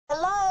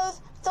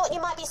thought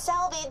you might be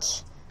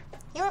salvage.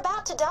 You're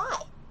about to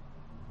die.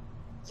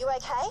 You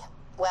okay?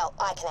 Well,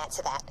 I can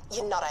answer that.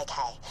 You're not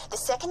okay. The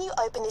second you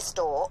open this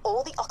door,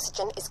 all the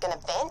oxygen is going to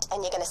vent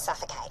and you're going to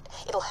suffocate.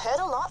 It'll hurt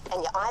a lot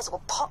and your eyes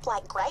will pop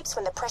like grapes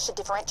when the pressure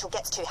differential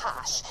gets too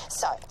harsh.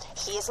 So,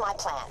 here's my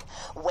plan.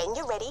 When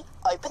you're ready,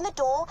 open the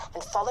door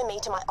and follow me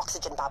to my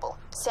oxygen bubble.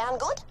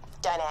 Sound good?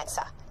 Don't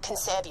answer.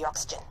 Conserve your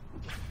oxygen.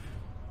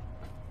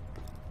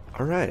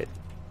 All right.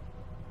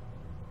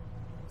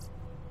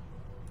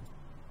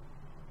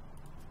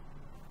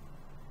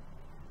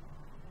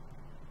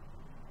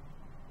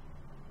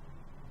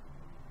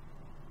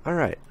 All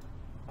right.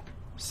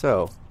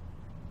 So.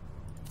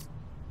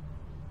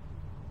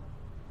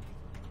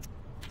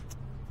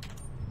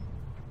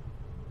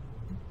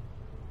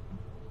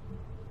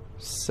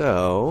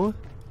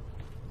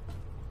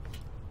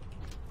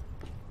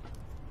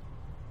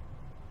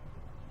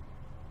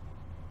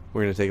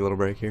 We're going to take a little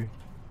break here.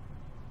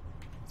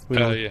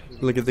 Yeah.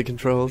 Look at the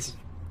controls.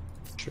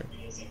 Sure.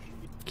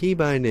 Key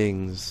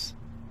bindings.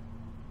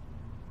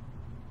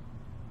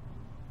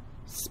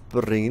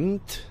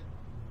 Sprint.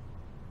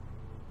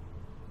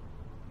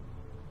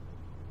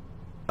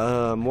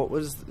 What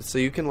was... So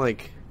you can,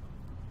 like...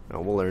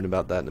 Oh, we'll learn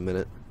about that in a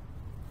minute.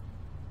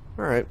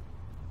 Alright.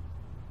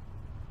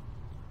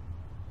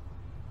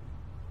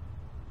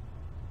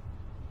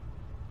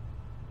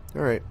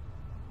 Alright.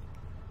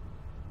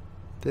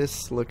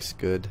 This looks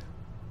good.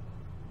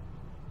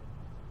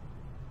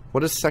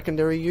 What is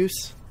secondary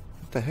use?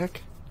 What the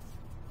heck?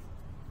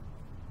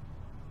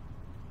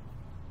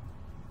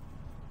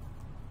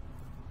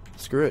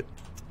 Screw it.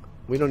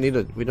 We don't need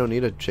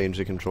to change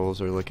the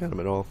controls or look at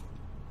them at all.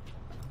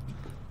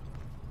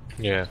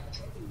 Yeah.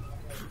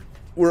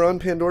 We're on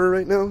Pandora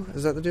right now?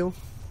 Is that the deal?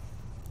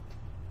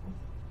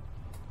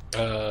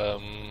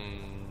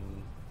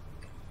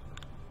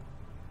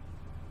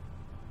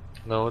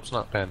 No, it's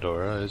not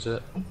Pandora, is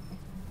it?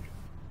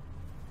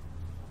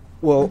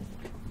 Well,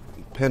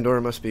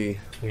 Pandora must be.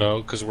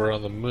 No, because we're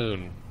on the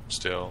moon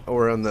still. Oh,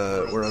 we're on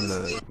the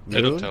moon?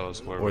 It'll tell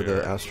us where or we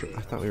the are. I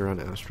thought we were on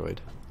an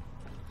asteroid.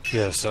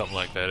 Yeah, something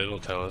like that. It'll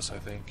tell us, I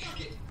think.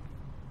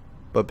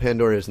 But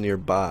Pandora is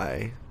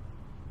nearby,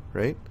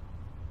 right?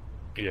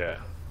 Yeah.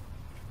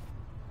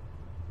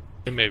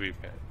 It may be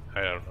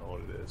I don't know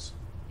what it is.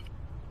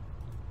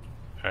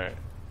 Alright,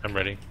 I'm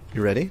ready.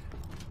 You ready?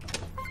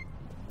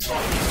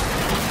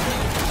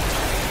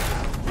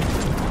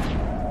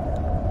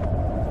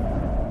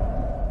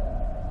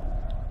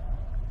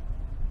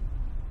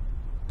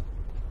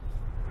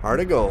 Heart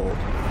of gold.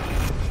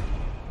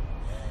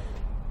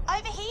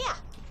 Over here.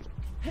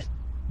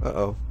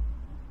 Uh-oh.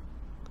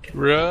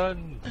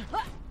 Run!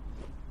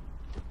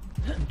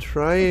 I'm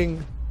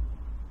trying.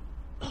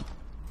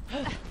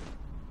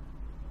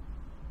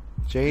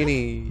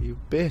 Janie, you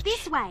bitch.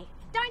 This way.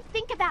 Don't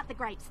think about the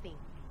grapes thing.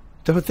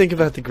 Don't think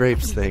about the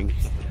grapes thing.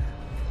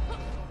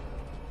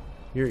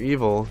 You're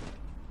evil.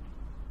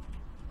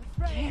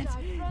 Can't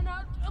run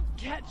out of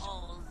catch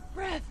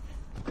breath.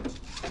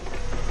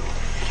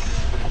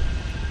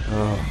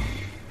 Oh.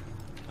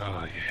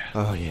 Oh, yeah.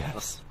 Oh,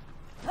 yes.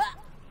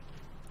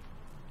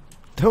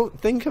 Don't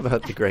think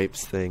about the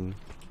grapes thing.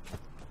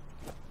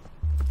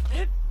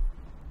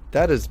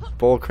 That is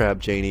bullcrap,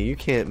 Janie. You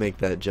can't make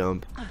that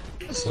jump.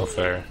 It's not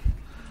fair.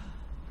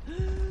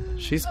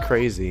 She's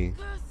crazy.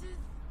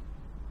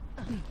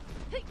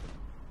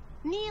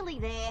 Nearly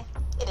there.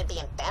 It'd be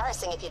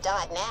embarrassing if you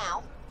died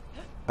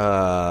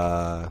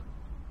now.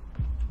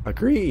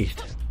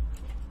 Agreed.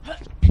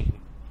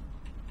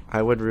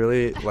 I would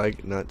really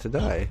like not to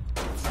die.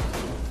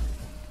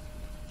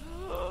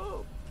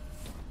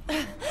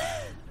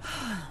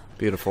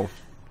 Beautiful.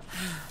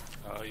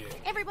 Oh, yeah.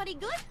 Everybody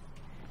good?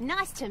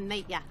 Nice to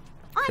meet ya.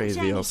 Crazy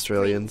I'm Jamie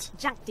Australians.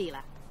 Springs, junk dealer.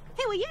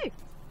 Who are you?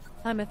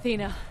 I'm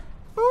Athena.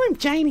 Oh, I'm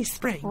Janie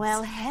Springs.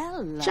 Well,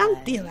 hello.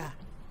 Junk dealer.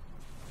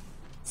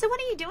 So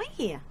what are you doing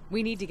here?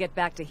 We need to get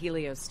back to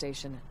Helios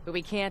Station, but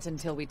we can't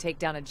until we take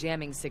down a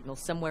jamming signal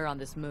somewhere on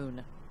this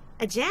moon.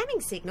 A jamming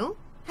signal?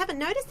 Haven't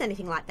noticed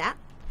anything like that.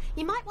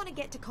 You might want to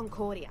get to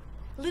Concordia,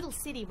 a little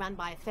city run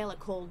by a fella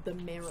called the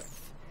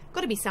Merith.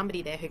 Got to be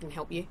somebody there who can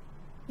help you.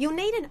 You'll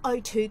need an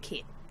O2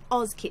 kit,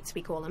 Oz kits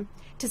we call them,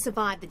 to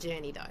survive the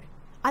journey though.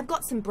 I've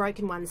got some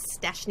broken ones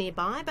stashed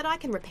nearby, but I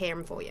can repair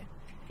them for you.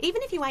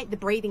 Even if you ain't the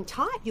breathing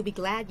type, you'll be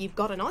glad you've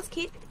got an Oz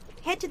kit.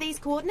 Head to these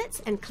coordinates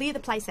and clear the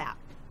place out.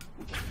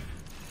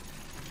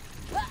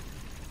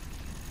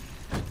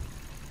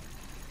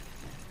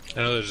 I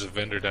know there's a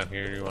vendor down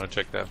here. You want to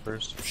check that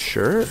first?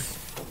 Sure.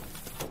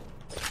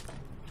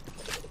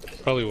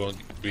 Probably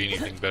won't be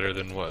anything better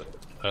than what?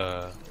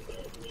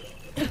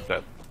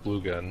 That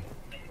blue gun.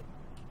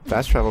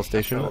 Fast travel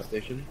station.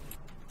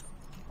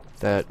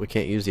 That we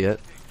can't use yet.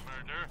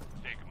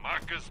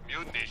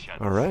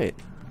 Alright.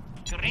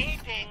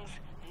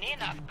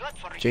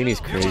 Janie's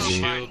crazy.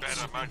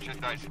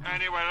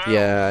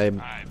 Yeah, I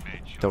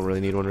don't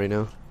really need one right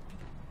now.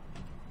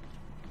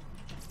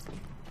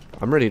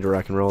 I'm ready to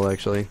rock and roll,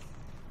 actually.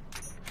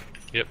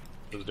 Yep,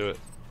 let's do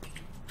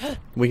it.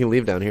 We can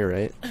leave down here,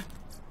 right?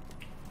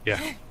 Yeah.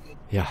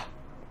 Yeah.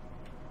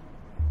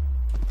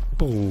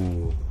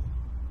 Boom.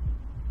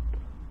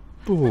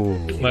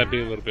 Boom. It might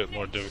be a little bit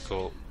more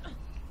difficult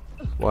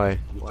Why?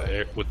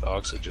 with the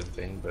oxygen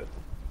thing, but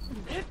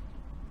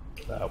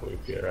that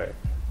would be alright.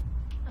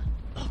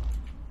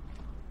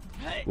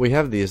 We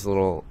have these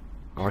little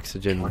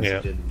oxygen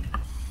Yeah.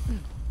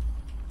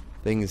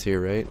 things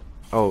here, right?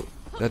 Oh,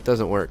 that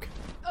doesn't work.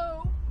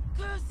 Oh,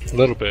 A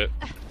little bit.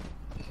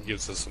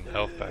 Gives us some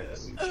health back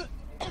at least.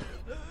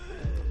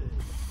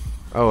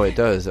 Oh, it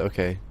does.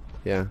 Okay.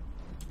 Yeah.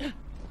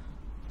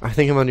 I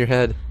think I'm on your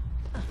head.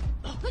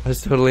 I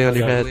was totally on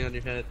your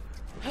head.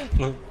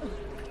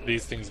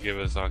 These things give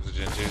us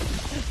oxygen too.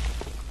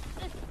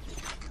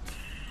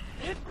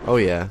 Oh,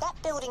 yeah. That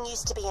building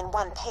used to be in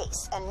one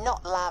piece and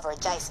not lava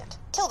adjacent.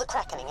 Till the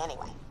crackening,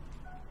 anyway.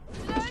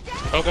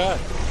 Oh god!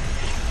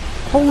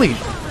 Holy!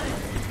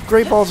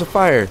 Great balls of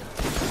fire.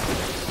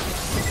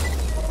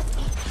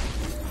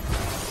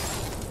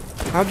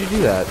 How'd you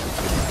do that?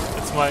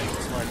 It's my thing.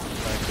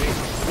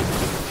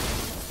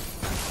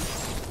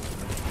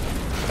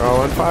 They're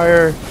all on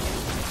fire.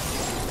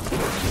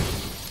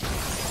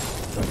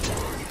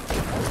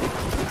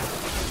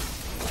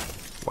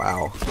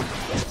 Wow.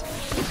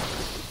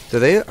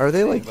 Are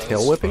they like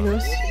tail whipping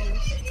us?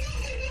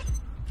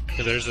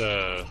 Yeah, there's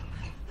a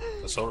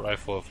assault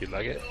rifle if you'd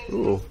like it.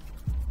 Ooh.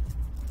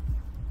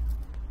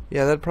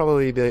 Yeah, that'd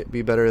probably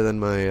be better than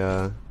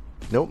my,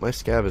 nope, my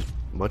scav is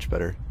much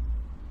better.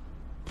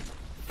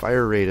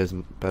 Fire rate is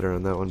better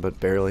on that one, but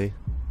barely.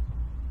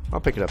 I'll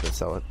pick it up and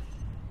sell it.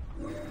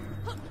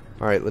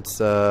 Alright, let's,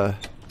 Ah,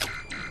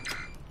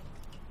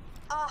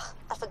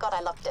 I forgot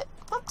I locked it.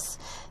 Whoops.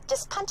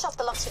 Just punch off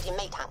the locks with your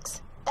meat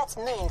hunks. That's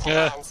moon for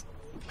Yeah. hands.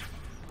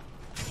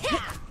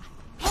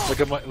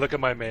 Look at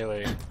my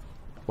melee.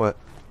 what?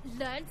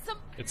 learn some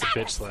It's a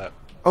bitch slap.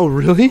 Oh,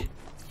 really?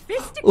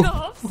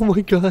 fisticuffs. Oh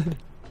my god.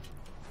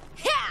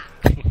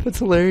 That's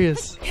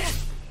hilarious.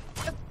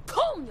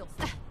 Calm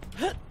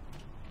yourself.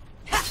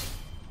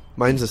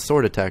 Mine's a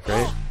sword attack,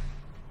 right?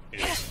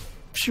 Yeah.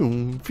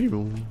 Phew, phew.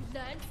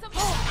 Learn some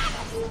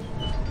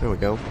There we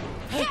go.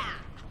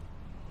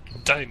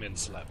 Diamond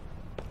slap.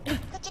 Could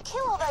you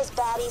kill all those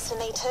baddies for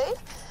me too?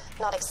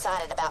 Not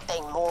excited about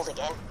being mauled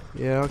again.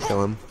 Yeah, I'll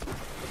kill him.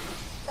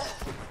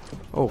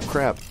 Oh,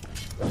 crap.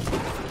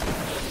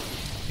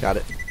 Got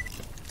it.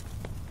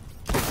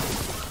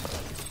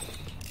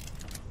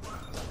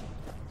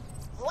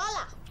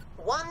 Voila!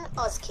 One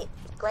Oz kit.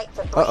 Great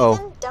for Uh-oh.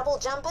 breathing, double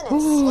jumping,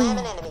 and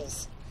slamming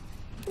enemies.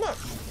 Now,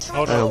 try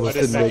Oh, no, to I use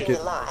didn't saving make it.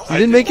 your life. You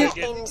didn't make it?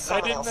 In I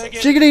someone didn't else's. make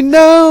it. Jiggity,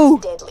 no!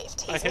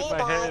 Deadlift. I He's hit my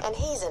nearby, head. and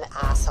he's an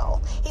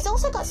asshole. He's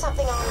also got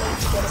something I'll need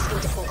to get us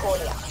into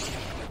Concordia.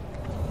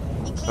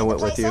 You cleared I went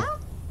the with place you. out?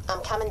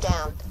 I'm coming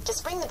down.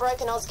 Just bring the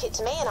broken Oz kit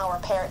to me, and I'll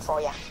repair it for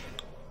you.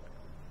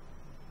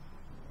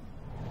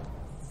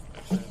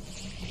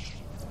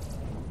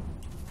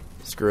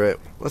 Screw it.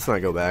 Let's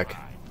not go back.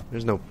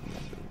 There's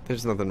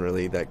nothing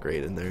really that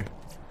great in there.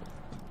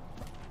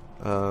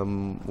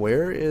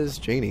 Where is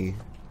Janie?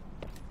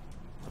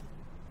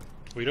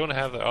 We don't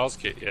have the Oz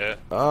kit yet.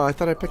 Oh, I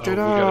thought I picked Oh, it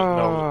we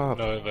up. gotta,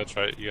 no, that's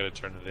right. You gotta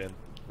turn it in,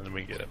 and then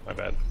we get it. My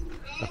bad.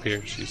 Up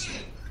here, she's.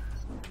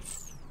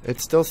 It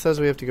still says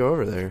we have to go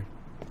over there.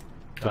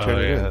 To turn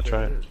it in. that's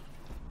right.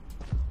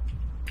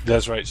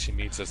 That's right. She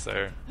meets us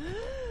there.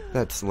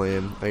 That's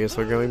lame. I guess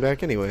we're going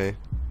back anyway.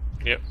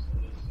 Yep.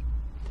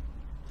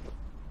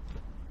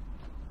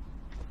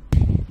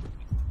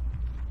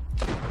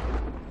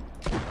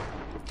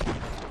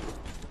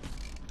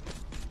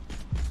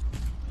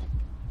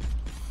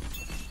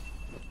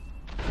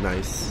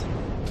 Nice.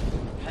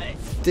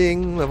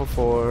 Ding, level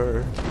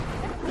 4.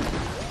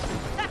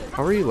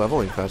 How are you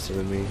leveling faster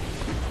than me?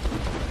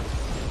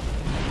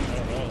 I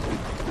don't know.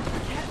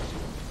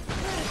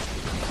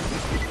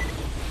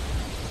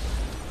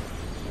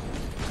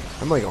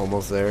 I'm like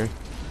almost there.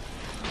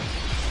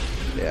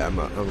 Yeah, I'm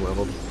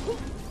leveled.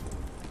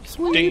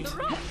 Sweet. Ding.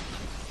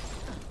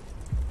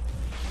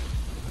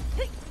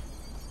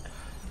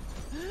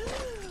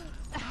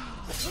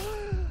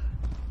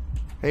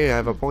 Hey, I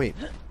have a point.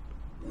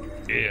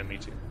 Yeah, me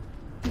too.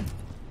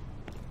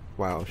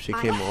 Wow, she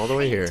came all the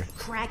way here.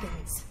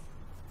 Kragans.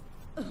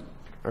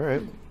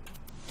 Alright.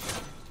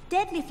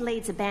 Deadlift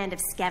leads a band of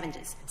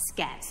scavengers,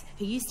 scavs,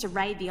 who used to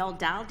raid the old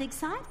Dahl dig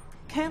site.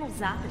 Colonel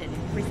Zarpedon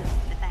imprisoned them,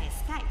 but they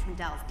escaped from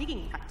Dahl's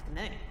digging truck to the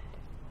moon.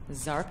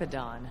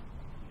 Zarpedon.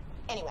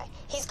 Anyway,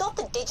 he's got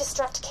the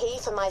Digistruct key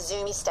for my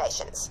Zoomy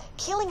stations.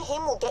 Killing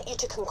him will get you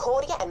to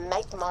Concordia and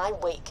make my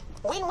week.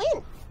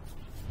 Win-win.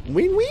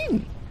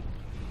 Win-win!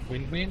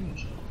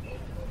 Win-win.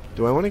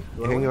 Do I want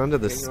to hang on to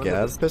the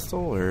Scaz pistol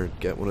or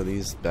get one of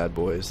these bad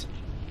boys?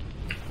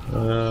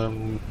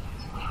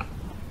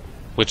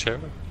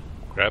 Whichever.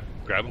 Grab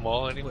them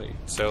all anyway.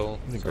 Sell.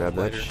 Let me sell grab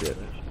them that later. shit.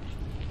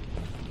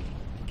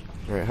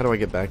 Alright, how do I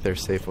get back there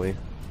safely?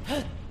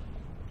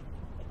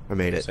 I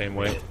made it. Same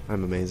way.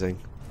 I'm amazing.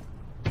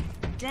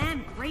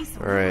 Damn grease.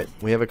 Alright,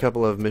 we have a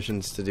couple of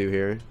missions to do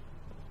here.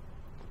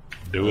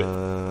 Do it.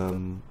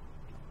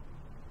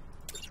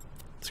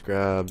 Let's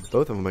grab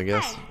both of them, I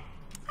guess. Hey,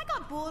 I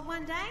got bored bored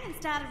one day and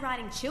started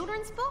writing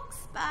children's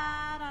books, but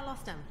I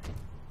lost them.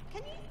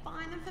 Can you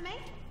find them for me?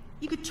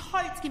 You could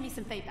totes give me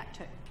some feedback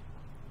too.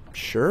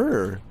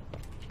 Sure.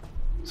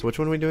 So which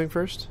one are we doing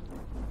first?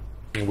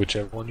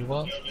 Whichever one you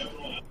want.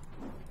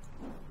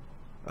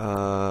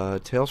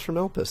 Tales from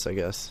Elpis, I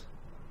guess.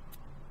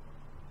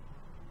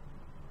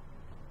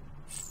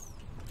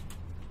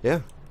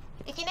 Yeah.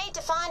 If you need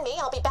to find me,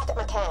 I'll be back at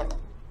my camp.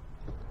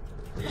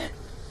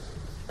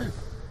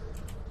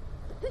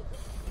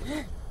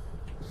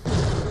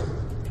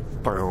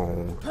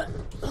 Boom.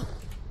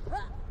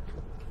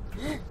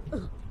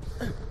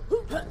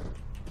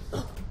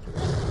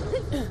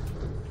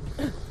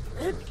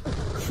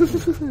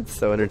 It's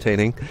so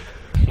entertaining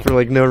for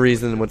like no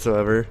reason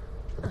whatsoever.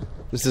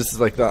 This is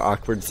like the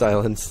awkward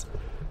silence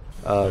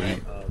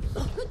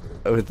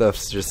with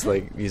us just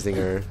like using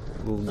our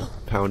little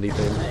poundy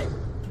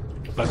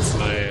thing. Butt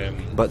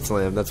slam. Butt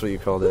slam, that's what you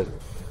called it.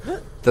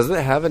 Does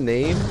it have a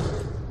name?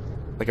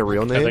 Like a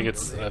real name?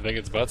 I think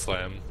it's butt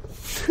slam.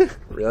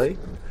 Really?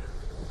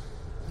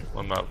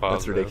 I'm not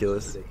positive. That's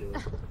ridiculous.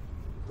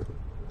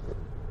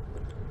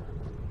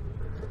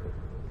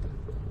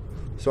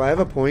 So I have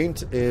a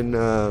point in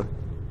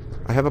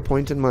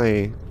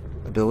my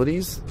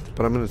abilities,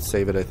 but I'm gonna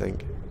save it, I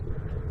think.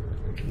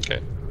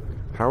 Okay.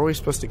 How are we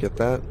supposed to get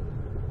that?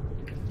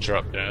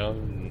 Drop down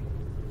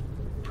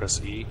and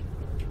press E.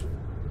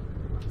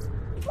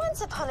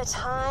 Once upon a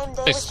time,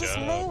 there Nice was this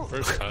job. moon.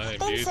 First time,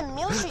 Then dude. some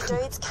military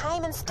dudes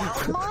came and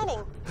started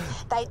mining.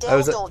 They was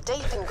delved a- all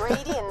deep and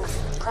greedy and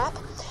crap.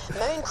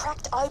 Moon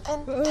cracked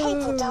open,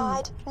 people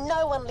died,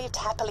 no one lived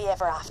happily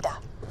ever after.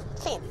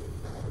 Finn,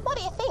 what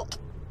do you think?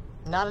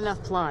 Not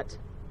enough plot.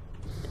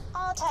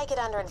 I'll take it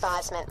under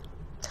advisement.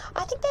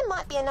 I think there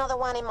might be another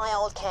one in my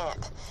old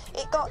camp.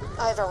 It got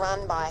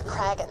overrun by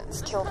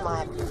Kragans,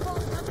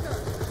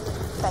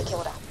 They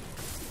killed her.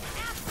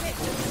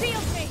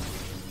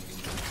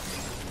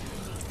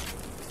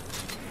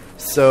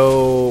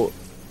 So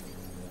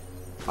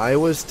I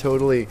was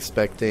totally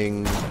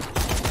expecting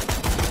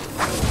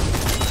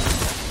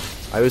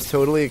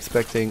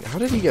how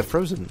did he get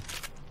frozen?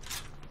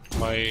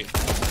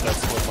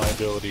 That's what my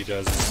ability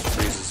does.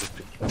 Is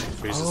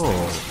freezes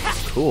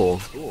things. Cool.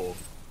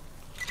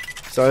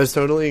 So I was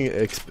totally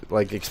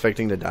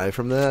expecting to die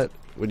from that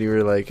when you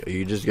were like,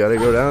 you just gotta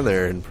go down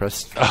there and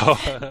press.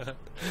 Oh.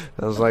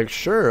 I was like,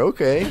 sure,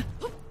 okay.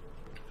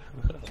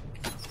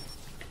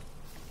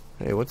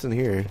 Hey, what's in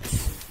here?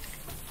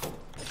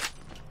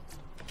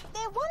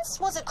 There once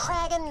was a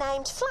Kragan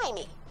named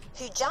Flamey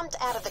who jumped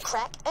out of the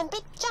crack and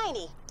bit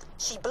Janie.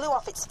 She blew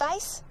off its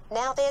face.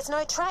 Now there's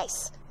no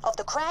trace of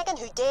the Kragan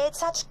who dared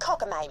such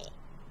cockamamie.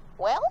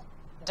 Well,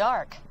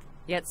 Dark,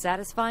 yet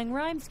satisfying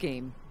rhyme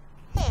scheme.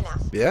 fair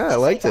enough. Yeah, I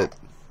liked it.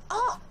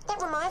 Oh,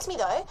 that reminds me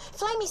though.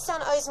 Flamey's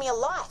son owes me a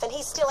life and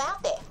he's still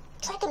out there.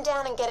 Track him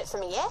down and get it for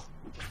me, yeah?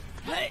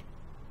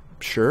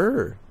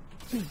 Sure.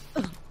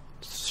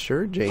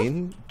 Sure,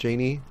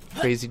 Janie.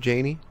 Crazy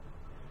Janie.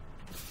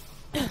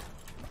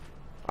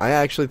 I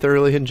actually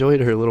thoroughly enjoyed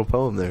her little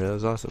poem there. That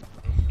was awesome.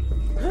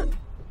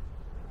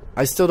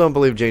 I still don't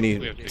believe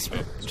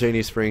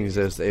Janie Springs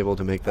is able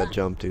to make that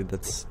jump, dude.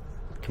 That's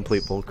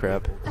complete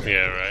bullcrap.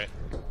 Yeah, right.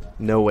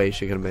 No way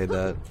she could have made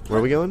that. Where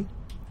are we going?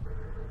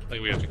 I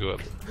think we have to go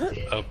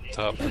up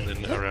top and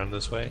then around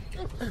this way.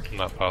 I'm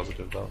not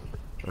positive though.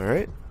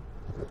 Alright.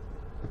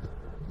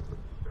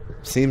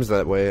 Seems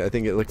that way. I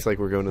think it looks like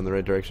we're going in the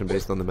right direction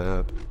based on the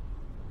map.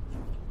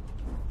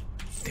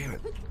 Damn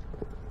it.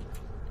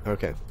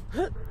 Okay.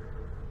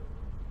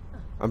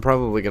 I'm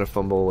probably gonna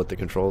fumble with the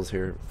controls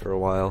here for a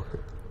while.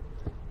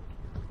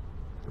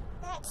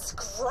 That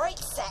scrote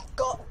sack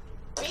got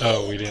big.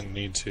 Oh, we didn't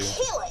need to.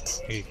 Kill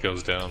it. He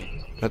goes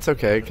down. That's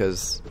okay,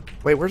 because...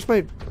 Wait, where's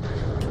my...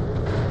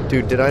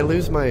 Dude, did I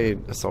lose my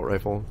assault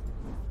rifle?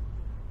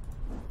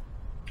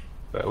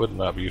 That would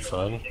not be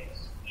fun.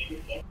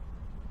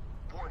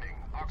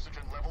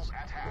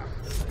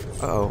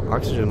 Uh-oh,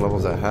 oxygen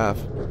levels at half.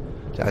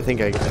 Yeah, I think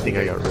I got rid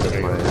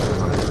of my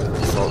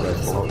assault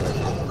rifle.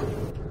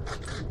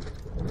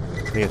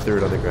 I think I threw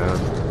it on the ground.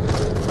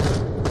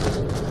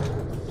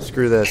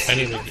 Screw this. I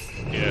need to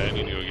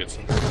go get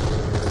some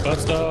butt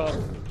stuff.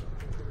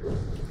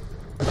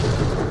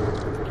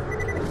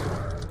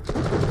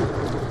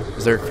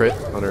 Is there a crit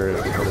on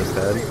his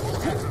head?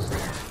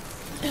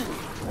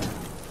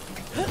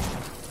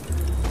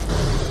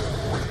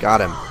 Got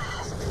him.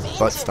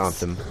 Butt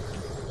stomped him.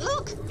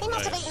 Look, he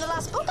must have eaten the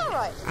last book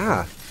I wrote.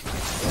 Ah.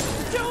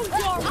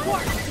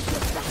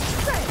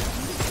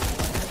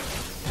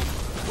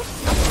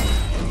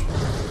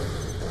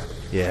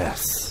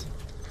 Yes.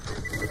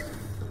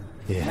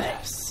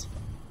 Yes.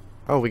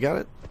 Oh, we got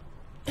it?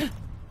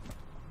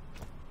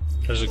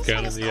 There's a This gun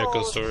one in is the Echo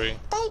called story.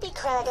 Baby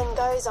Kragan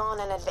Goes on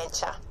an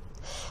Adventure.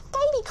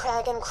 Baby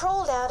Kragan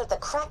crawled out of the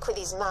crack with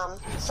his mum,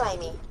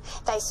 Flamey.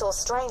 They saw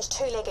strange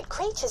two-legged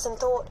creatures and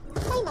thought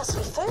they must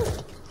be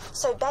food.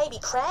 So Baby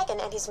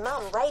Kragan and his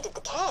mum raided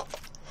the camp.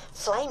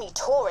 Flamey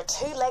tore a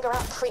two-legger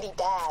up pretty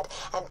bad,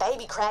 and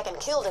Baby Kragan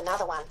killed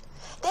another one.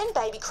 Then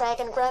Baby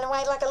Kragan ran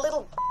away like a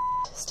little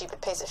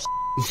stupid piece of shit.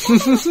 You're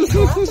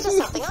up to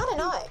something, I don't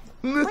know.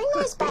 Bring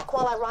those back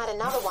while I write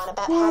another one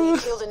about how you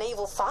killed an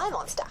evil fire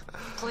monster.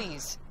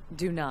 Please,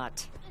 do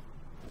not.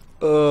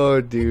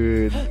 Oh,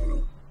 dude.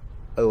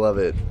 I love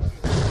it.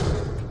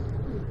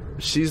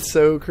 She's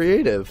so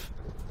creative.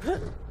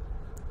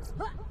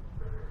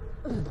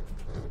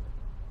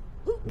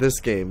 This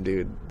game,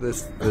 dude.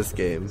 This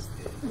game.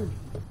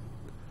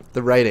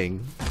 The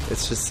writing.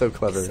 It's just so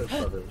clever.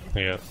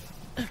 Yeah.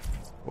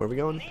 Where are we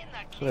going?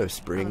 Hello,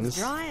 Springs.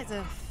 Dry as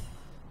a...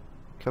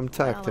 Come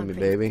talk Well, to I'm me,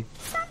 pretty- baby.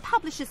 Some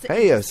publishers are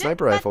Hey, a interested,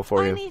 sniper but rifle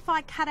for you. only if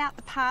I cut out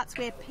the parts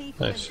where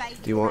people Nice. and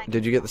bases Do you want? make-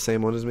 Did you get the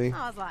same one as me?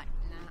 I was like,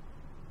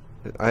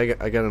 nah.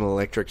 I got an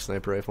electric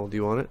sniper rifle. Do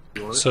you want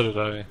it? So did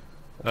I.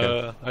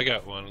 Okay. I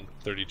got one,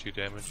 32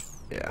 damage.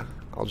 Yeah,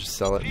 I'll just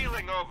sell it.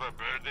 Feeling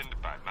overburdened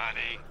by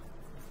money?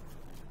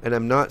 And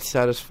I'm not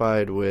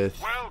satisfied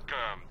with.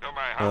 Welcome to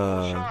my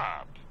humble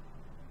shop.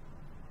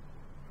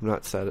 I'm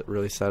not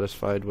really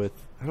satisfied with.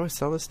 How do I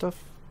sell this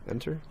stuff?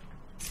 Enter.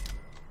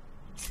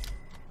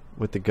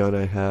 With the gun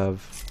I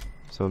have,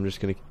 so I'm just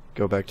gonna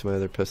go back to my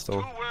other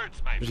pistol. 2 words, my I'm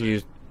just friend. gonna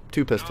use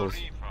 2 No pistols.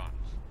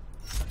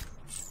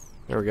 refunds.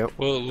 There we go.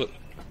 Well, look,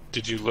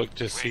 did you look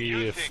to When see you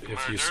if think you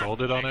murder,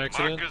 sold it on think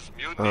accident? Marcus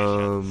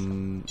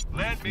Munitions.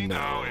 Let me no.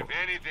 know if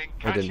anything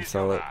I didn't catches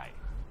sell your it. eye.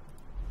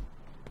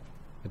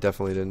 I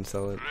definitely didn't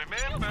sell it.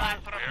 Remember,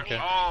 Okay.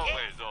 we're always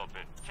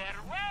open.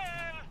 Farewell.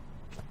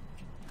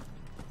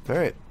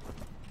 Alright.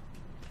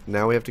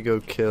 Now we have to go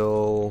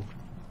kill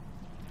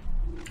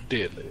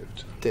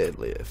Deadlift.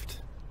 Deadlift.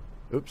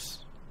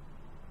 Oops.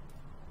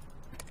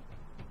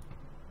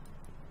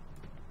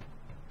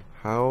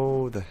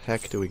 How the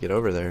heck do we get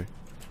over there?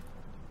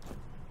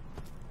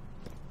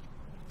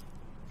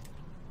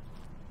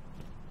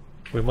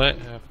 We might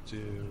have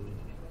to.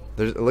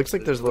 It looks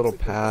like there's a little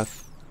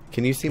path.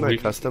 Can you see my We-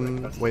 custom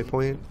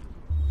waypoint?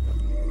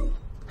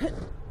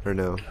 Or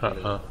no?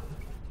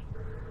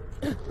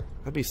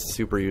 That'd be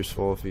super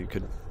useful if you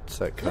could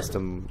set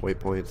custom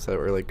waypoints that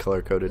were like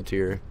color coded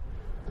to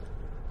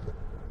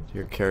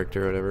your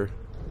character or whatever.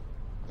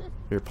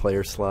 Your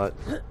player slot.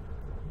 It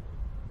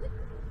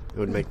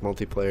would make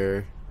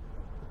multiplayer.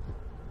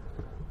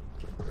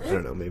 I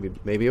don't know,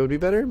 maybe it would be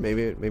better,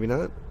 maybe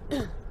not.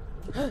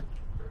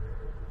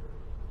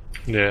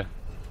 Yeah.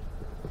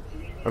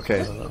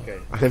 Okay.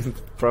 I'm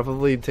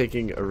probably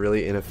taking a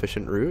really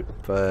inefficient route,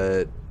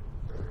 but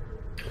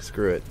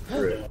screw it.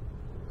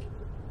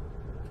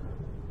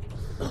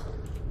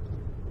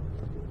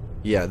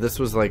 Yeah, this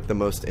was like the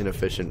most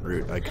inefficient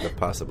route I could have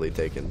possibly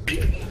taken.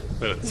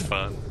 But it's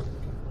fun.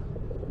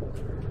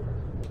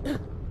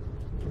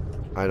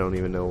 I don't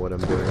even know what I'm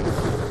doing.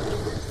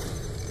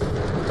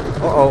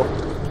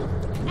 Uh-oh.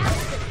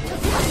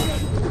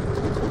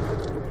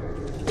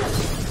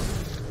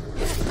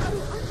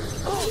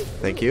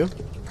 Thank you.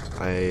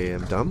 I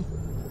am dumb.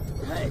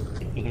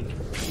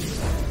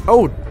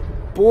 Oh,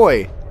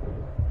 boy.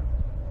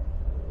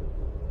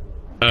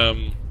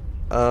 Um.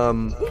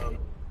 Um.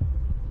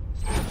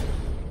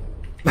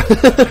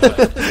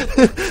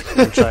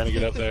 I'm trying to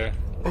get up there.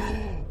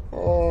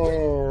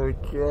 Oh,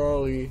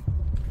 golly.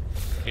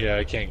 Yeah,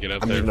 I can't get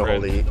up I'm there. just gonna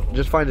hold Fred. E.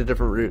 Just find a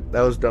different route.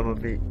 That was dumb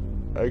of me.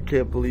 I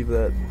can't believe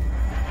that.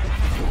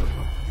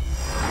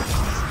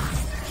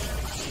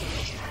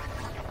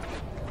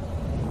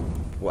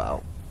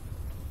 Wow.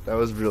 That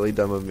was really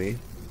dumb of me.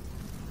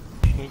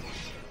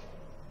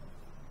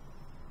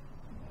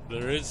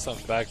 There is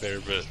something back there,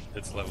 but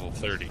it's level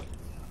 30.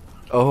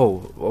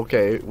 Oh,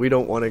 okay. We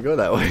don't want to go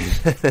that way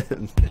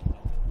then.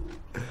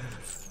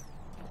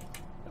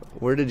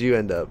 Where did you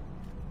end up?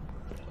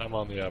 I'm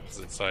on the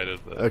opposite side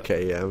of the.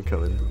 Okay, yeah, I'm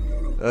coming.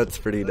 That's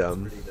pretty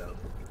dumb.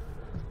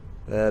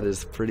 That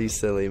is pretty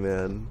silly,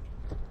 man.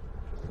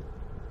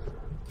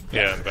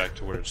 Yeah, I'm back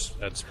to where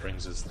Ed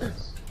Springs is.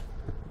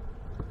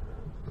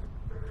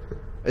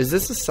 Is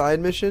this a side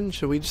mission?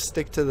 Should we just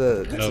stick to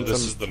the... No, since this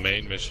I'm- is the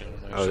main mission.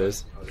 Oh, it actually.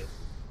 is?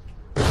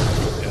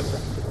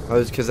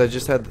 Yeah. Because I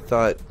just had the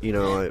thought, you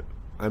know,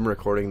 I'm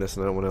recording this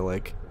and I don't want to,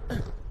 like...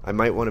 I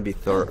might want to be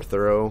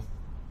thorough.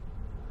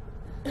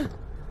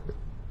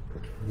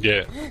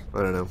 Yeah. I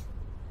don't know.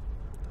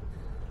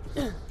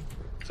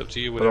 It's up to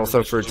you. But whatever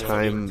also for missions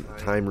you wanna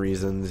time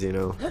reasons, you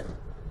know. do.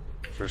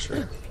 For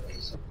sure.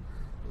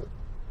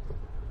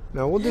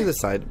 No, we'll do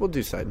side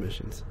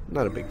missions.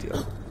 Not a big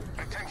deal.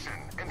 Attention,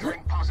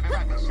 entering positive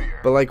atmosphere.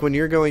 But like when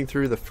you're going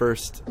through the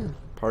first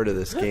part of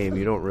this game,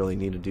 you don't really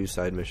need to do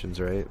side missions,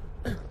 right?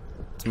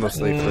 It's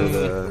mostly for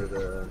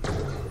the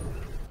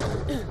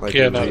like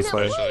Yeah, the not replay.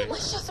 especially. We're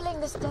shuffling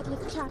this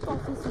deadlift chap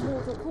off his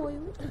mortal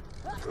coil.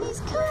 He's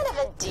kind of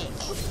a dick.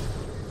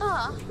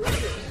 Ah,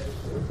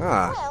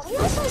 Ah, Well, he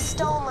also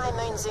stole my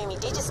Moonzoomy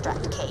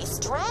Digistruct key,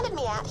 stranded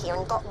me out here,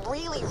 and got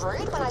really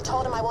rude when I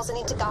told him I wasn't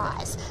into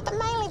guys. But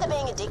mainly the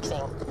being a dick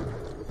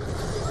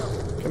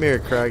thing. come here,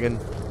 Kragan.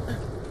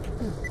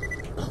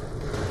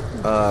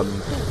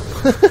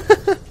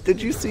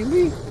 Did you see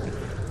me?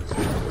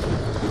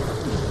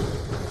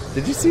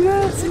 Did you see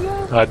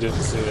that? I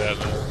didn't see that.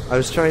 No. I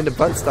was trying to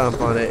butt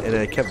stomp on it, and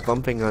I kept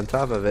bumping on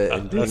top of it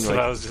and doing That's what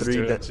I like was just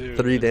doing, too.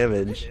 3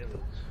 damage.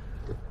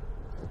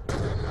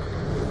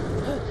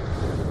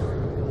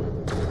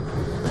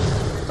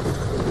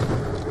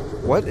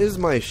 What is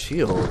my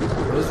shield?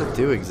 What does it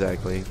do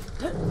exactly?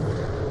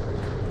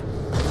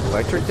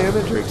 Electric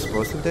damage or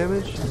explosive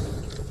damage?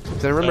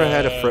 'Cause I remember I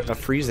had a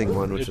freezing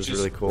one, which was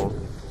really cool.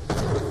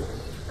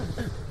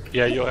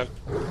 Yeah, you'll have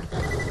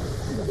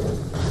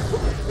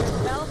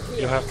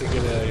to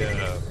get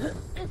a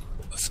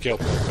skill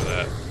point for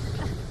that.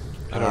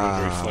 I don't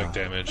know, reflect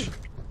damage.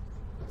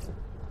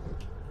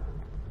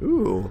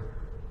 Ooh.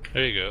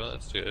 There you go.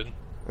 That's good.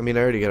 I mean,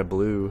 I already got a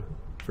blue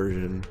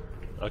version.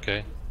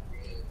 Okay.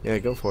 Yeah,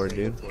 go for it,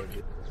 dude.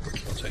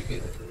 I'll take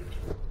it.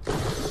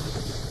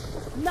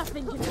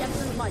 Nothing can get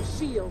through my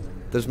shield.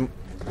 I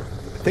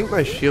think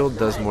my shield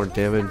does more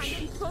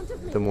damage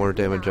the more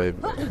damage I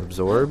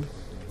absorb.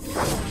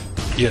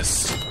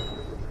 Yes.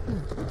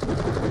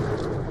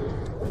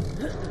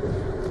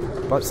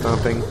 Butt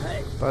stomping.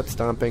 Butt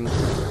stomping.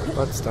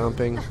 Butt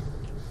stomping.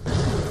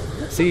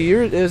 See,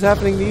 it is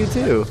happening to you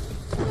too.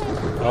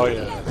 Oh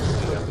yeah.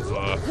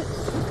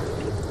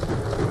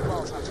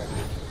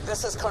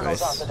 This is Colonel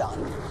Nice. Zarpedon.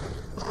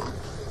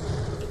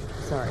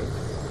 Sorry.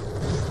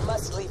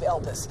 Must leave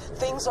Elpis.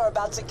 Things are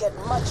about to get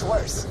much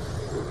worse.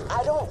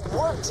 I don't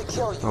want to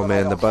kill you. Oh and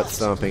man, I the don't butt have to.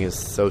 stomping is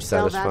so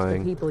Tell that to the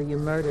satisfying. people you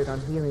murdered on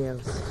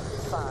Helios.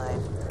 Fine.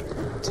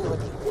 Do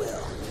what you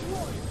will.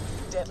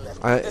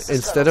 Deadlift. This is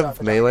Instead Colonel of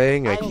Zarpedon.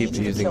 meleeing, I I keep need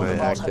you to using kill my the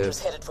Vault active. Hunters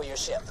headed for your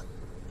ship.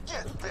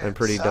 I'm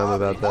pretty dumb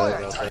about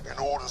that.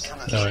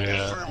 Oh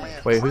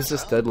yeah. Wait, who's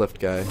this deadlift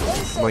guy?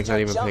 I'm like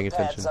not even paying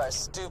attention. Are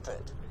stupid.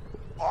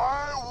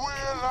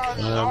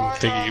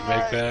 Think you can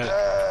make that?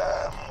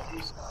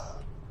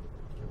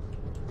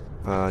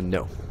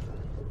 No.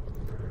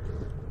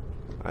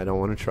 I don't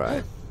want to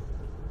try.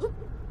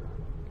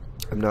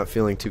 I'm not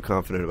feeling too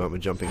confident about my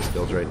jumping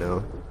skills right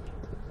now.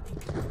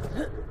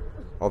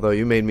 Although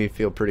you made me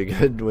feel pretty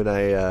good when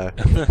I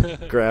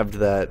grabbed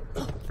that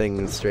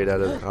thing straight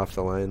off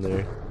the line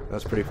there. That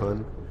was pretty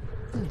fun.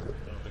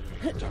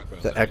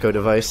 The echo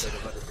device.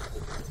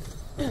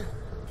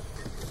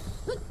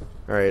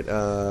 Alright,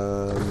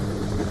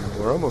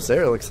 we're almost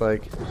there, it looks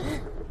like.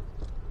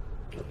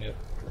 Yep.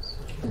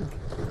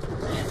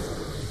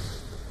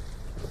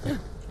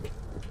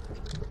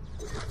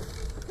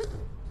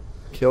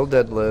 Kill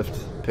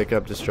deadlift, pick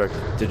up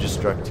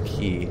digistruct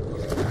key.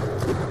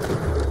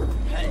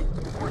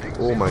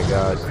 Oh my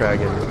god,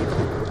 Kragan.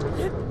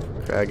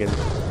 Kragan.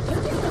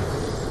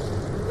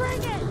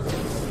 Bring it!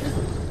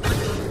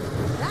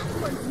 That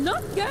one's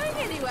not going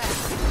anywhere.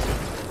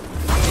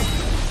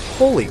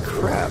 Holy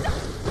crap.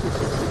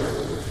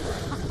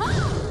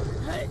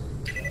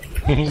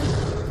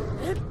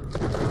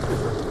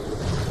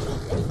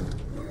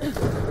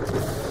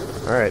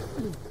 Alright.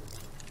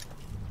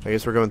 I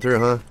guess we're going through,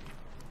 huh?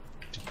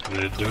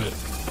 Did do it.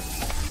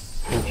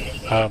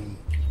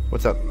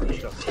 What's up?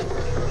 Did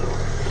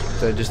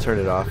I just turn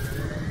it off?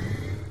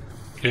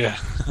 Yeah.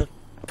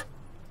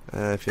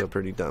 I feel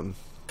pretty dumb.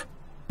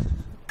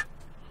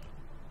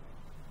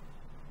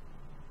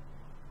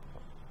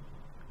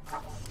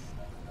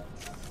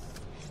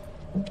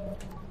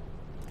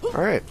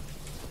 Alright.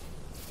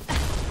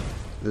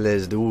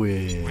 Let's do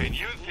it. When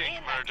you think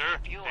murder,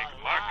 think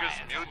Marcus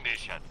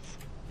munitions.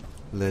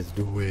 Let's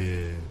do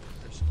it.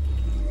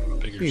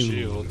 Bigger Phew.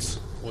 shields.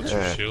 What's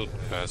your shield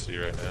capacity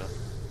right now?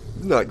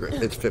 Not great.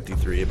 It's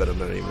 53, but I'm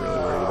not even really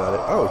worried about it.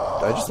 Oh,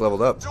 I just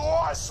leveled up. Do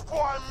I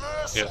spy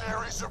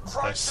mercenaries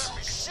approaching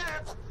me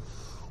ship?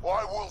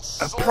 I will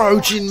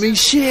Approaching me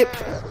ship!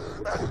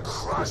 and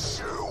crush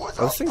you with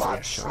Oh, this thing's like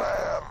a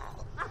shot.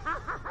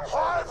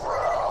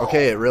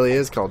 Okay, it really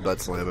is called Butt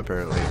Slam,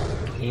 apparently.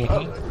 Is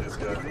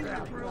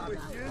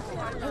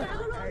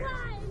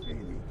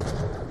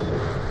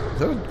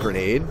that a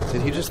grenade?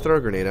 Did he just throw a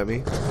grenade at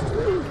me?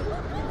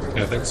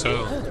 Yeah, I think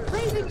so.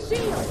 Blazing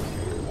shield.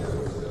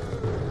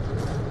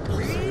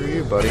 Screw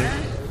you, buddy.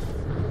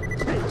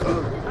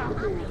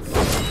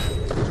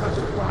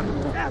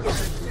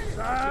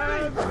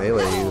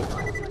 Melee you.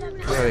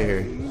 Get out of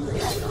here.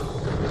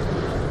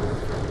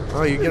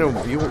 Oh,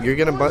 you're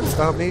gonna butt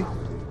stomp me?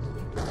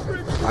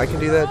 I can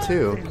do that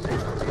too.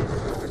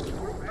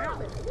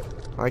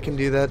 I can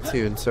do that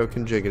too, and so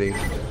can Jiggity.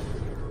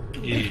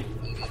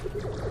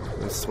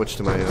 Let's switch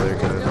to my other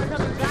gun.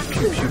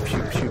 Shoot, shoot,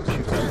 shoot, shoot,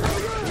 shoot.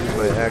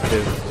 My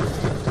active.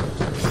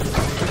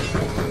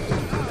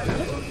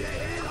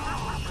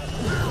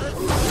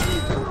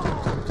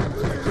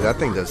 Dude, that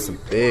thing does some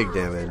big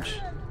damage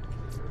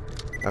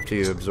after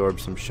you absorb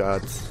some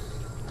shots.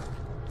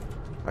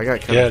 I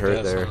got kind of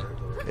hurt there.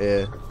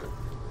 Yeah.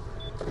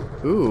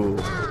 Ooh.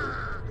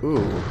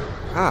 Ooh.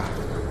 Ah.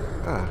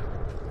 Ah.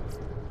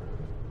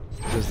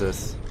 What is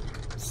this?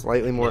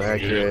 Slightly more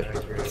accurate,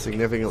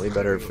 significantly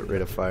better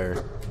rate of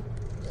fire.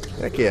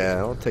 Heck yeah,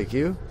 I'll take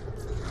you.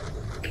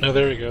 No,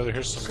 there we go.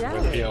 Here's some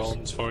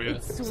weapons for you.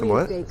 Some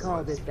what? They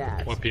called it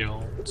that.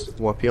 Weapons.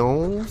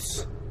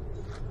 Weapons.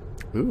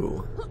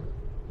 Ooh.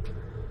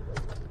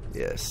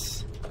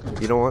 Yes.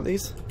 You don't want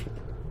these?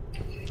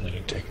 I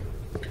can take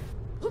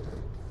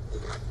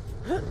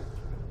it.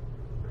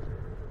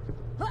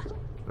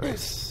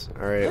 Nice.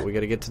 Alright, we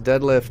gotta get to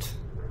deadlift.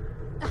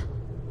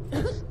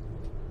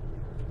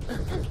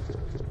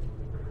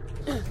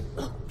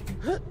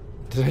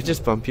 Did I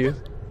just bump you?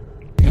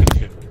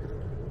 Okay.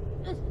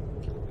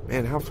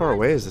 Man, how far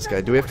away is this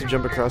guy? Do we have to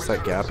jump across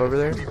that gap over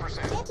there?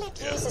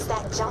 Deadlift uses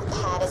that jump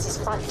pad as his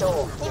front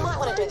door. You might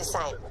want to do the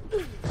same.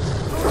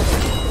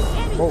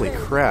 Holy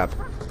crap.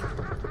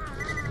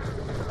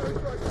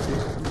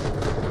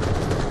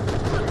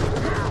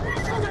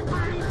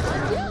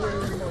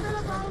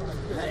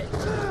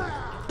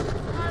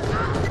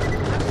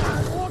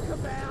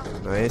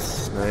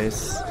 Nice,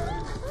 nice.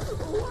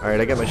 Alright,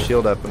 I got my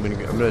shield up. I'm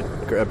gonna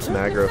grab some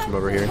aggro from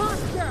over here.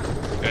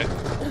 Okay.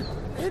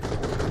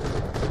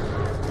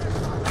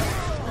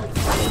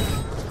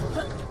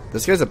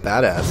 This guy's a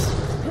badass.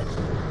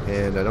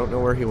 And I don't know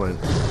where he went.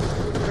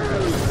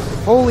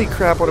 Holy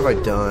crap, what have I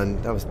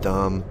done? That was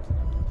dumb.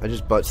 I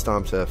just butt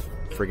stomped a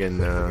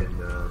friggin'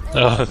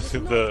 Oh,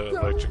 the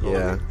electrical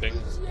thing.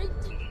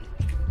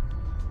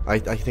 I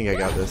think I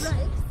got this.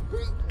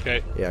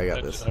 Okay. Yeah, I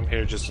got this. I'm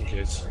here just in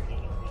case.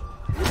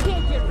 You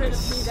can't get rid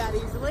of me that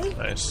easily.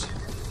 Nice.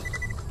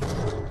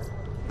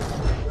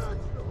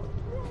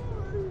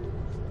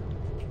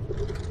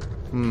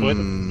 What?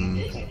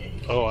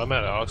 Oh, I'm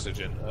out of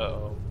oxygen.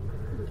 Uh-oh.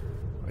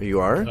 You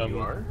are?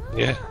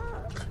 Yeah.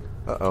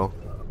 Uh-oh.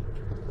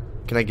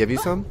 Can I give you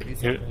some?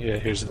 Yeah,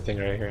 here's the thing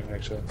right here,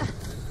 actually.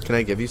 Can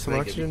I give you some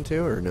oxygen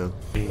too, or no?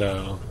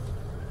 No.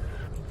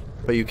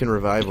 But you can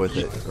revive with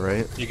it,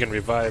 right? You can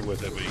revive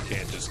with it, but you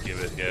can't just give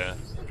it, yeah.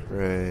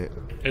 Right.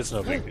 It's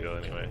no big deal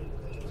anyway.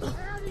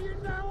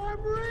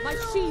 My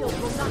shield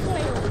will not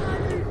fail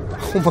me.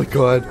 Oh my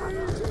god.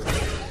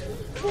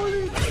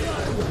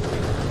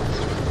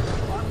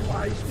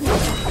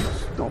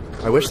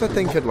 I wish that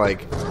thing could,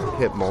 like,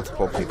 hit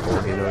multiple people,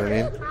 you know what I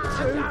mean?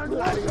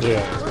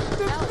 Yeah.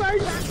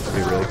 That'd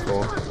be really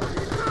cool.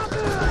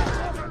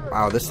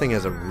 Wow, this thing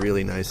has a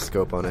really nice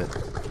scope on it.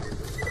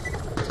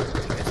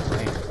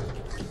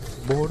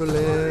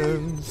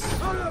 Borderlands.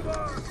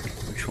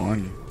 Which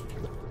one?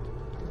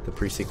 The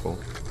pre-sequel.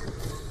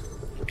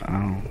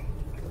 Oh.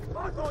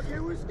 I thought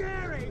you were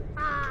scary.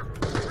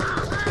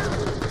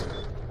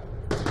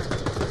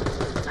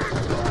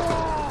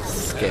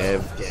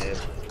 Scav.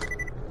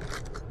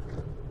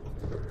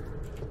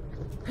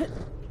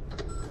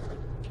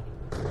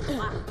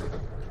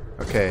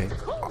 Okay,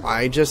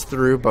 I just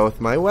threw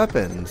both my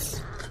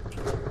weapons.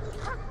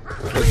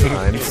 'Cause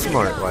I'm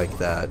smart like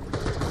that.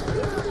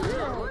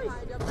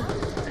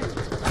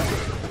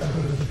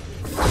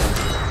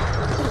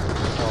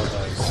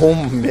 Oh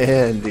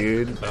man,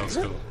 dude. That was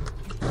cool.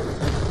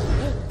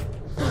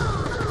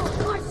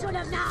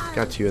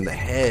 Got you in the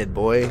head,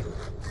 boy.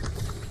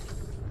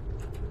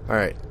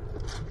 Alright.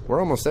 We're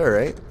almost there,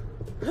 right?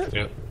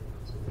 Yeah.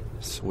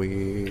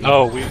 Sweet.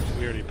 Oh, we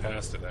already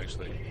passed it,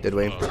 actually. Did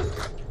we?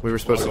 We were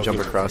supposed to jump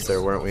across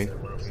there, weren't we?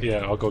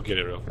 Yeah, I'll go get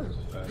it real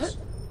fast.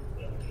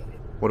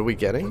 What are we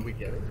getting?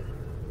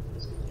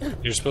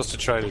 You're supposed to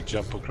try to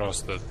jump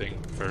across the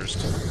thing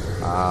first.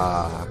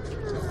 Ah.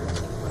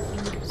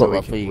 So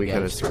we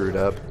kind of screwed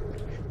up.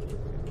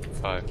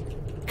 5.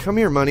 Come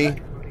here, money.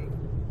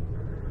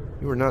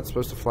 You were not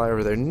supposed to fly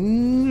over there.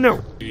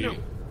 No. Yeah.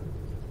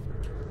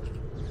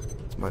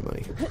 It's my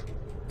money.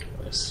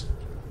 Nice.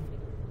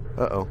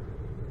 Uh-oh.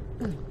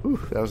 Ooh,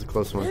 that was a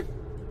close one.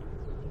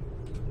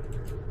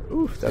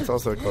 Ooh, that's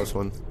also a close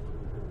one.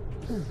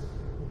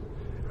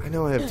 I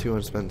know I have 2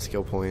 unspent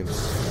skill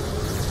points,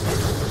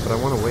 but I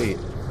want to wait.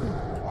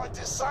 I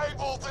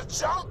disabled the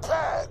jump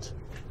pad.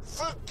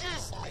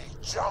 Forgive me,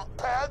 jump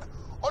pad.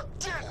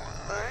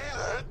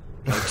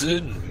 I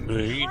didn't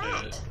mean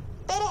it.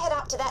 Better head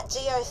up to that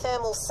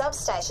geothermal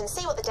substation,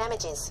 see what the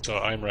damage is. So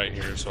I'm right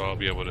here, so I'll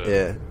be able to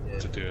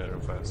to do it real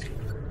fast.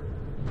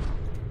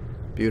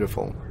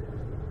 Beautiful.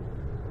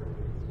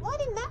 Why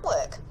didn't that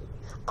work?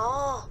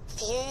 Oh,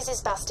 fuse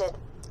is busted.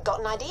 Got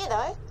an idea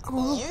though.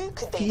 Oh, you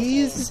could be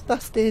fuse is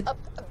busted.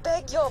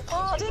 Beg your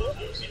pardon?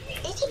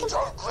 If you can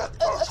Don't let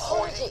those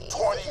Apologies.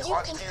 hoity-toity You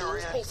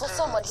confuse me for Hyperion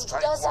someone who dudes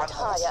take doesn't one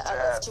more hire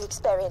others step. to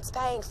experience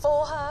paying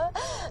for her.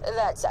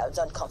 That sounds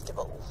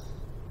uncomfortable.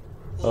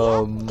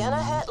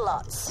 gonna hurt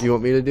lots. You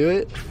want me to do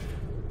it?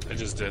 I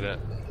just did it.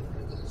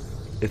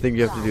 I think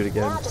you have to do it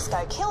again. Now just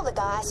go kill the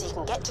guy so you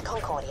can get to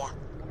Concordia.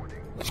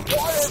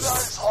 Why are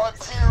those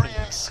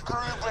Hyperion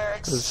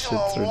screwbags This still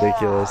shit's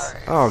ridiculous.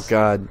 Oh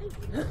god.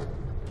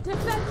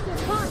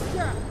 Defensive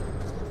posture.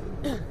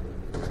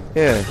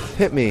 Yeah,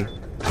 hit me.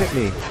 Hit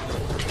me.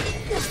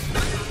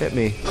 Hit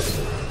me.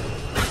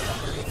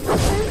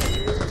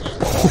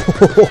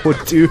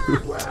 Oh, dude.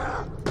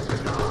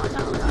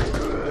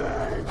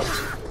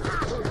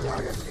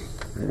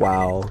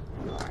 Wow.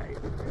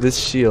 This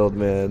shield,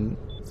 man.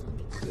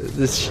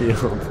 This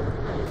shield.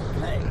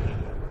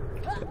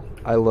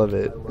 I love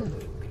it.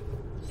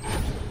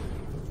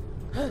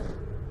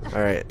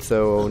 Alright,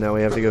 so now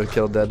we have to go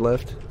kill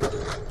Deadlift.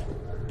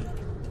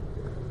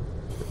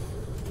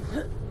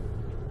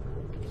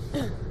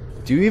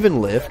 Do you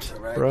even lift,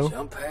 bro?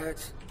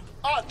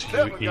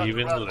 Do you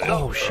even live?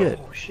 Oh shit.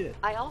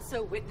 I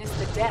also witnessed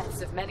the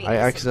deaths of many. I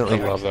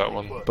accidentally I love that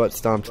one. butt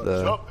stomped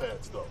the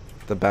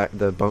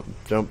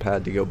jump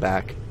pad to go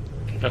back.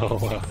 Oh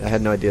wow. I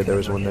had no idea there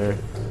was one there.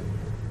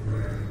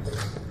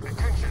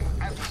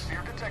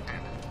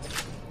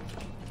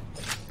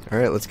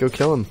 Alright, let's go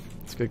kill him.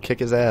 Let's go kick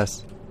his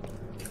ass.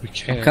 We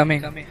can't. I'm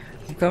coming.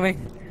 I'm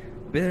coming.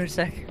 Be there in a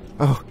sec.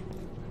 Oh.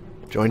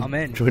 I'm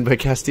in. Joined by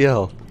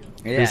Castiel.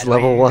 Yeah, Who's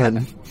level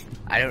 1.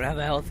 I don't have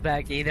a health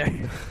pack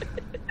either.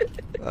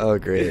 Oh,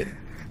 great.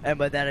 And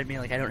by that I mean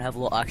like I don't have a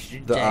little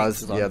oxygen The tank, Oz,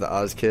 so yeah, the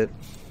Oz kit.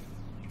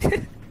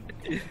 I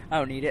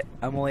don't need it.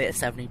 I'm only at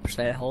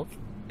 70% health.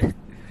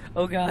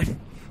 Oh god.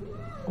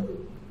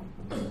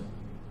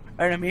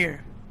 Alright, I'm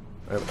here.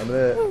 Alright, I'm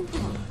gonna...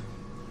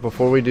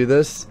 Before we do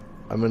this,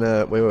 I'm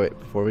gonna... Wait.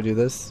 Before we do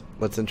this,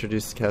 let's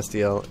introduce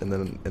Castiel, and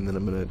then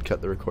I'm gonna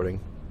cut the recording.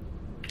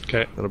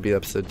 Okay. That'll be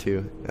episode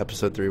 2.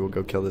 Episode 3, we'll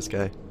go kill this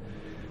guy.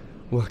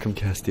 Welcome,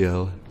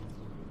 Castiel.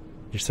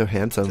 You're so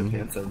handsome.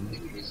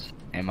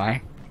 Am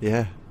I?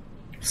 Yeah.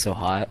 So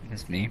hot.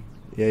 It's me.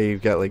 Yeah,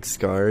 you've got like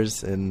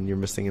scars, and you're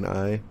missing an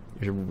eye.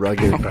 You're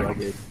rugged.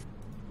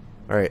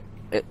 Alright.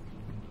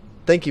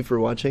 Thank you for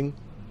watching.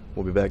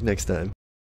 We'll be back next time.